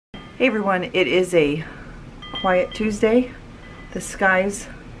Hey everyone, it is a quiet Tuesday. The skies,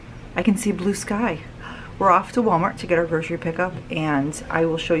 I can see blue sky. We're off to Walmart to get our grocery pickup, and I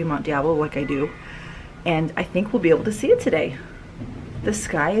will show you Mount Diablo like I do. And I think we'll be able to see it today. The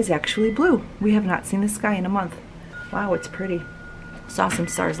sky is actually blue. We have not seen the sky in a month. Wow, it's pretty. Saw some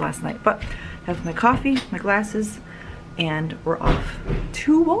stars last night, but I have my coffee, my glasses, and we're off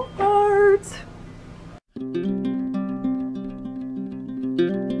to Walmart.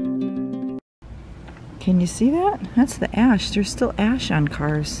 Can you see that? That's the ash. There's still ash on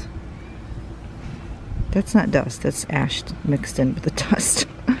cars. That's not dust, that's ash mixed in with the dust.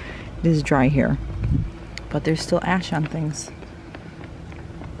 It is dry here, but there's still ash on things.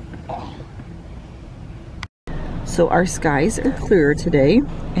 So our skies are clear today,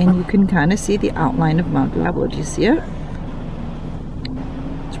 and you can kind of see the outline of Mount Diablo. Do you see it?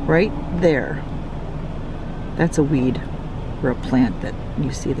 It's right there. That's a weed or a plant that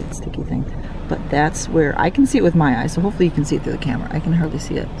you see, that sticky thing. But that's where I can see it with my eyes, so hopefully you can see it through the camera. I can hardly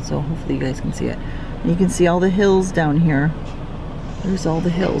see it, so hopefully you guys can see it. And you can see all the hills down here. There's all the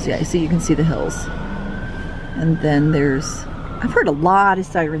hills. Yeah, I see, you can see the hills. And then there's, I've heard a lot of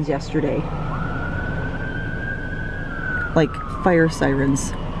sirens yesterday. Like fire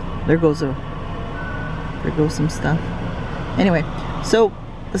sirens. There goes some stuff. Anyway, so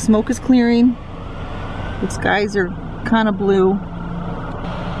the smoke is clearing. The skies are kind of blue.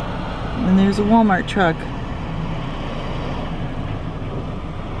 And there's a Walmart truck.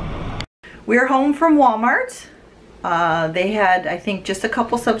 We're home from Walmart. They had, I think, just a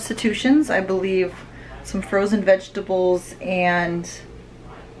couple substitutions. I believe some frozen vegetables, and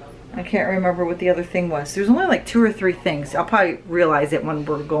I can't remember what the other thing was. There's only like 2 or 3 things. I'll probably realize it when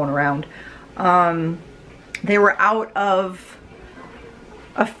we're going around. They were out of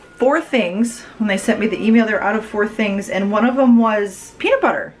 4 things. When they sent me the email, they were out of 4 things, and one of them was peanut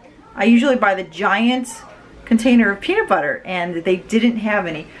butter. I usually buy the giant container of peanut butter, and they didn't have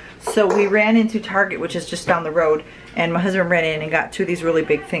any. So we ran into Target, which is just down the road, and my husband ran in and got 2 of these really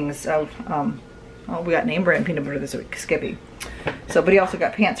big things of, oh, we got name brand peanut butter this week, Skippy. So, but he also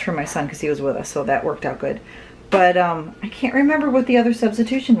got pants for my son because he was with us, so that worked out good. But I can't remember what the other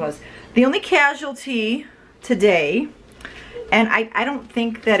substitution was. The only casualty today, and I don't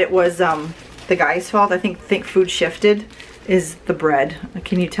think that it was the guy's fault. I think food shifted, is the bread.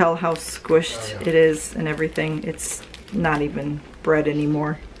 Can you tell how squished it is and everything? It's not even bread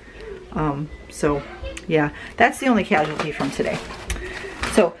anymore. So yeah, that's the only casualty from today.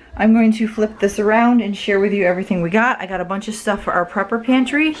 So I'm going to flip this around and share with you everything we got. I got a bunch of stuff for our prepper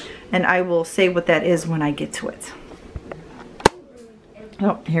pantry, and I will say what that is when I get to it.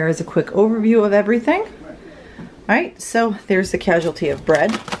 Oh, here is a quick overview of everything. Alright, so there's the casualty of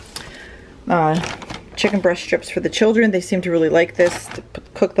bread. Chicken breast strips for the children. They seem to really like this. To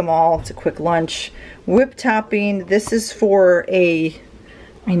cook them all. It's a quick lunch. Whipped topping. This is for a,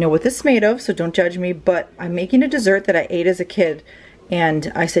 I know what this is made of, so don't judge me, but I'm making a dessert that I ate as a kid.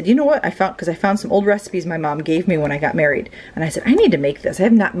 And I said, you know what, because I found some old recipes my mom gave me when I got married. And I said, I need to make this. I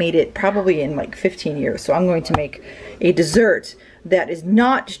have not made it probably in like 15 years. So I'm going to make a dessert that is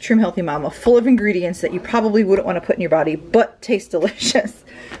not Trim Healthy Mama, full of ingredients that you probably wouldn't want to put in your body, but tastes delicious.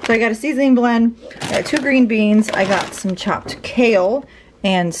 So I got a seasoning blend, I got 2 green beans, I got some chopped kale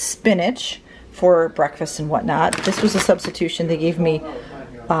and spinach for breakfast and whatnot. This was a substitution. They gave me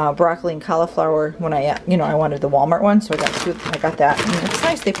broccoli and cauliflower when I wanted the Walmart one, so I got that. And it's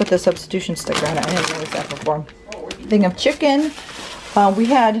nice they put the substitution sticker on it. I didn't notice that before. Thing of chicken. We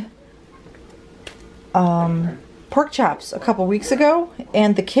had pork chops a couple weeks ago,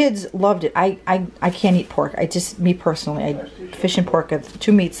 and the kids loved it. I can't eat pork. Me personally, fish and pork are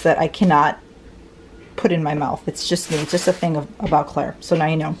 2 meats that I cannot put in my mouth. It's just me. It's just a thing about Claire. So now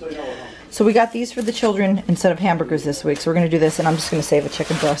you know. So we got these for the children instead of hamburgers this week. So we're going to do this, and I'm just going to save a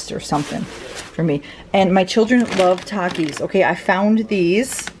chicken breast or something for me. And my children love Takis. Okay, I found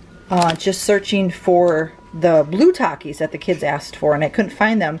these just searching for the blue Takis that the kids asked for, and I couldn't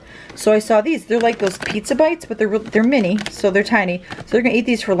find them. So I saw these. They're like those pizza bites, but they're mini, so they're tiny. So they're going to eat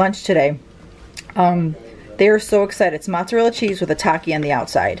these for lunch today. They are so excited. It's mozzarella cheese with a Taki on the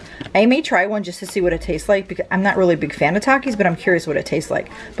outside. I may try one just to see what it tastes like, because I'm not really a big fan of Takis, but I'm curious what it tastes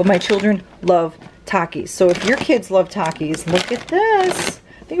like. But my children love Takis. So if your kids love Takis, look at this.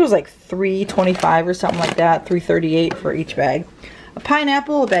 I think it was like $3.25 or something like that. $3.38 for each bag. A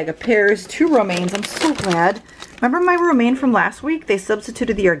pineapple, a bag of pears, 2 romaines. I'm so glad. Remember my romaine from last week? They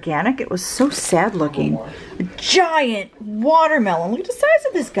substituted the organic. It was so sad looking. A giant watermelon. Look at the size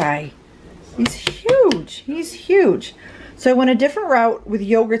of this guy. He's huge. He's huge. So I went a different route with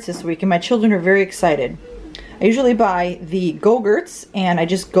yogurts this week, and my children are very excited. I usually buy the Go-Gurts, and I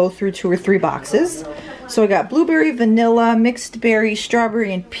just go through 2 or 3 boxes. So I got blueberry, vanilla, mixed berry,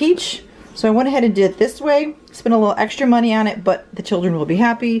 strawberry, and peach. So I went ahead and did it this way. Spent a little extra money on it, but the children will be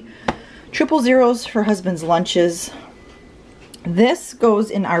happy. 000s for husband's lunches. This goes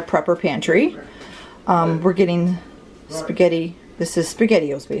in our prepper pantry. We're getting spaghetti. This is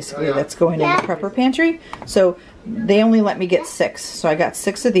SpaghettiOs basically that's going in the prepper pantry. So they only let me get 6. So I got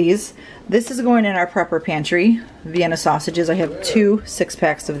 6 of these. This is going in our prepper pantry. Vienna sausages. I have 2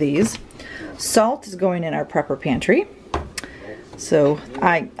 6-packs of these. Salt is going in our prepper pantry. So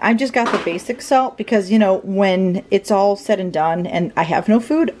I just got the basic salt because, you know, when it's all said and done and I have no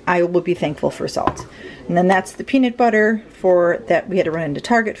food, I will be thankful for salt. And then that's the peanut butter for that we had to run into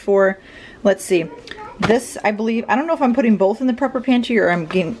Target for. Let's see. This, I believe, I don't know if I'm putting both in the prepper pantry or I'm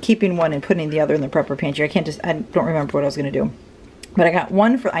keeping one and putting the other in the prepper pantry. I don't remember what I was going to do. But I got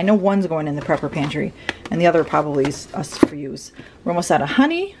one for, I know one's going in the prepper pantry, and the other probably is us for use. We're almost out of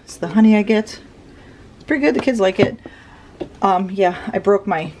honey. It's the honey I get. It's pretty good. The kids like it. Yeah, I broke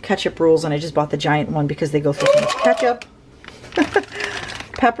my ketchup rules and I just bought the giant one because they go through so much ketchup.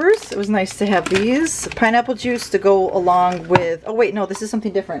 Peppers. It was nice to have these. Pineapple juice to go along with, oh wait, no, this is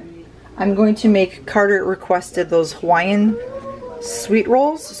something different. I'm going to make, Carter requested those Hawaiian sweet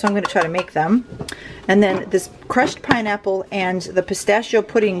rolls, so I'm going to try to make them. And then this crushed pineapple and the pistachio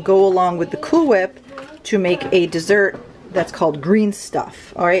pudding go along with the Cool Whip to make a dessert that's called green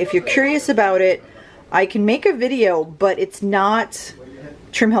stuff. Alright, if you're curious about it, I can make a video, but it's not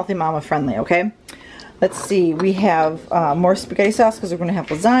Trim Healthy Mama friendly, okay? Let's see, we have more spaghetti sauce because we're going to have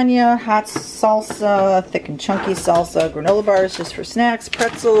lasagna, hot salsa, thick and chunky salsa, granola bars just for snacks,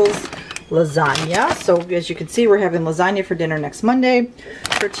 pretzels, lasagna. So as you can see, we're having lasagna for dinner next Monday.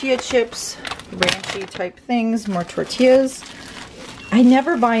 Tortilla chips, ranchy type things, more tortillas. I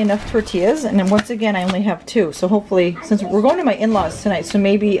never buy enough tortillas, and then once again, I only have 2. So hopefully, since we're going to my in-laws tonight, so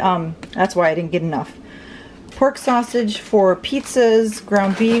maybe that's why I didn't get enough. Pork sausage for pizzas,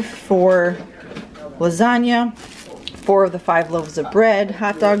 ground beef for lasagna, 4 of the 5 loaves of bread,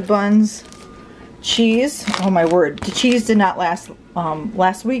 hot dog buns, cheese. Oh my word, the cheese did not last.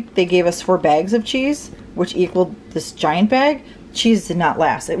 Last week they gave us 4 bags of cheese, which equaled this giant bag. Cheese did not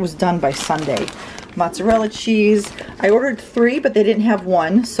last. It was done by Sunday. Mozzarella cheese. I ordered 3, but they didn't have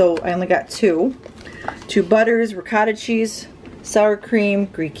 1, so I only got 2. 2 butters, ricotta cheese, sour cream,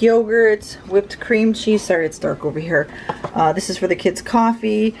 Greek yogurt, whipped cream cheese. Sorry, it's dark over here. This is for the kids'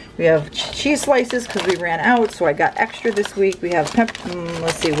 coffee. We have cheese slices because we ran out, so I got extra this week. We have,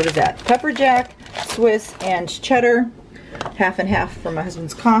 let's see, what is that? Pepper jack, Swiss, and cheddar. Half and half for my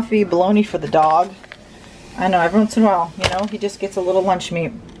husband's coffee. Bologna for the dog. I know, every once in a while, you know, he just gets a little lunch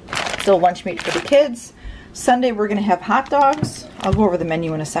meat. Still lunch meat for the kids. Sunday we're going to have hot dogs. I'll go over the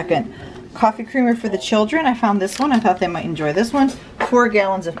menu in a second. Coffee creamer for the children. I found this one. I thought they might enjoy this one. 4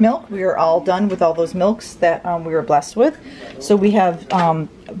 gallons of milk. We are all done with all those milks that we were blessed with. So we have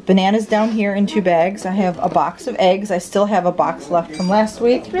bananas down here in 2 bags. I have a box of eggs. I still have a box left from last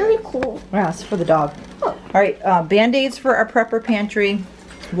week. It's really cool. Yeah, it's for the dog. Oh. Alright, Band-Aids for our prepper pantry.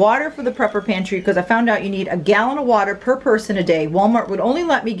 Water for the prepper pantry because I found out you need 1 gallon of water per person a day. Walmart would only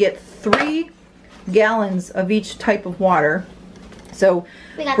let me get 3 gallons of each type of water. So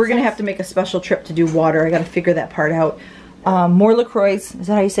we're going to have to make a special trip to do water. I got to figure that part out. More LaCroix. Is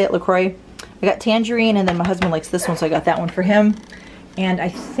that how you say it, LaCroix? I got tangerine, and then my husband likes this one, so I got that one for him. And I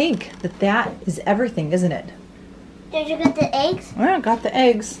think that that is everything, isn't it? Did you get the eggs? Well, I got the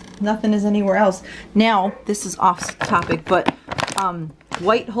eggs. Nothing is anywhere else. Now, this is off topic, but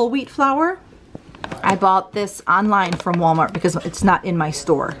white whole wheat flour. I bought this online from Walmart because it's not in my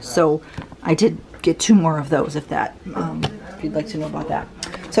store. So I did get 2 more of those if that, if you'd like to know about that.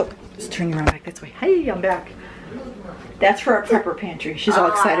 So let's turn you around back this way. Hey, I'm back. That's for our prepper pantry. She's all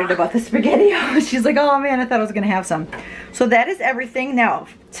excited about the spaghetti. She's like, oh man, I thought I was gonna have some. So that is everything. Now,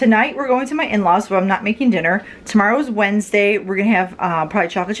 tonight we're going to my in-laws, so I'm not making dinner. Tomorrow is Wednesday. We're gonna have probably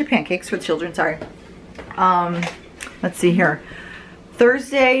chocolate chip pancakes for the children, sorry. Let's see here.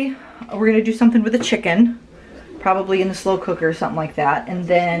 Thursday, we're gonna do something with the chicken, probably in the slow cooker or something like that. And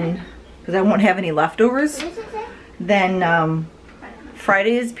then, because I won't have any leftovers. Then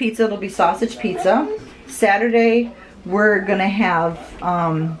Friday is pizza. It'll be sausage pizza. Saturday, we're gonna have,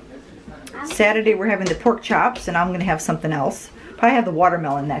 Saturday we're having the pork chops, and I'm gonna have something else. Probably have the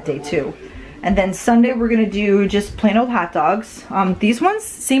watermelon that day too. And then Sunday we're gonna do just plain old hot dogs. These ones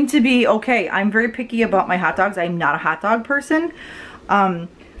seem to be okay. I'm very picky about my hot dogs. I'm not a hot dog person.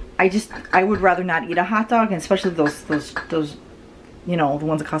 I would rather not eat a hot dog, and especially those, you know, the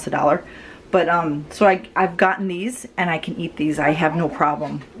ones that cost $1. But so I've gotten these, and I can eat these. I have no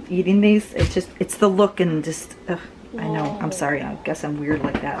problem eating these. It's the look and just, I know, I'm sorry, I guess I'm weird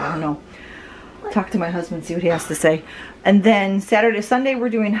like that, I don't know. Talk to my husband, see what he has to say. And then Saturday, Sunday, we're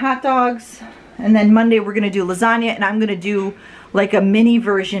doing hot dogs. And then Monday, we're gonna do lasagna, and I'm gonna do like a mini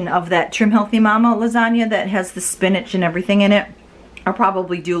version of that Trim Healthy Mama lasagna that has the spinach and everything in it. I'll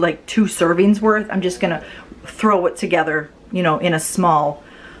probably do like 2 servings worth. I'm just gonna throw it together, you know, in a small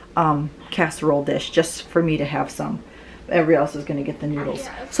casserole dish just for me to have some. Everybody else is gonna get the noodles.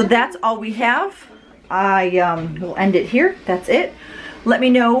 So that's all we have. I will end it here. That's it. Let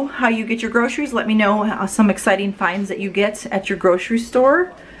me know how you get your groceries. Let me know some exciting finds that you get at your grocery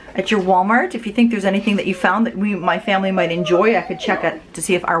store, at your Walmart. If you think there's anything that you found that my family might enjoy, I could check it to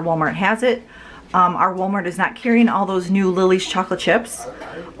see if our Walmart has it. Our Walmart is not carrying all those new Lily's chocolate chips.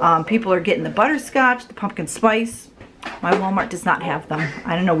 People are getting the butterscotch, the pumpkin spice. My Walmart does not have them.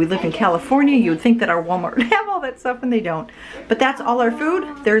 I don't know, we live in California. You would think that our Walmart would have all that stuff, and they don't. But that's all our food.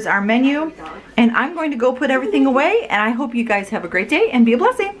 There's our menu. And I'm going to go put everything away, and I hope you guys have a great day and be a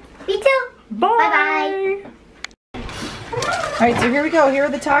blessing. Me too. Bye. Bye. Alright, so here we go. Here are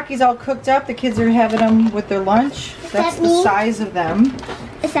the Takis all cooked up. The kids are having them with their lunch. That's the size of them.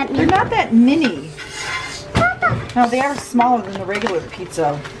 Is that me? They're not that mini. No, they are smaller than the regular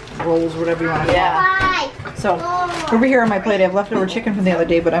pizza rolls, whatever you want to call them. So, over here on my plate, I have leftover chicken from the other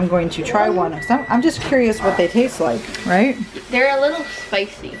day, but I'm going to try one. I'm just curious what they taste like, right? They're a little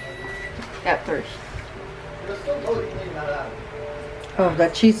spicy at first. Oh,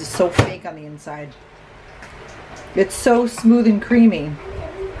 that cheese is so fake on the inside. It's so smooth and creamy.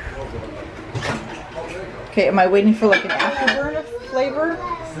 Okay, am I waiting for like an afterburn of flavor?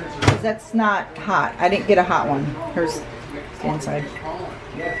 Because that's not hot. I didn't get a hot one. Here's the inside.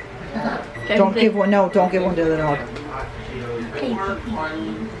 Don't give one. No, don't give one to the dog. I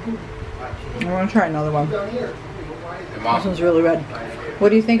want to try another one. This one's really red. What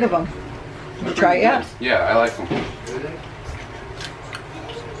do you think of them? Did you try it yet? Yeah, I like them.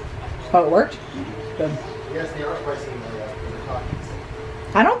 Oh, it worked? Good.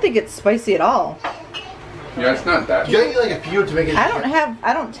 I don't think it's spicy at all. Yeah, it's not that. You gotta get like a few to make it.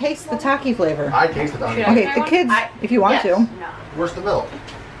 I don't taste the Taki flavor. I taste the Taki. Okay, the kids, if you want to. Where's the milk?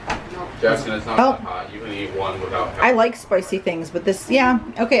 Justin, it's not that hot. You can eat one without. I like spicy things, but this, yeah.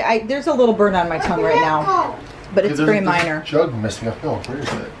 Okay, there's a little burn on my tongue right now, but it's very minor. Jug missing a milk. Where is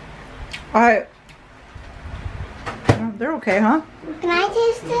it? Alright. They're okay, huh? Can I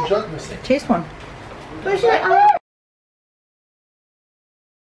taste it? Jug missing. Taste one. Where's your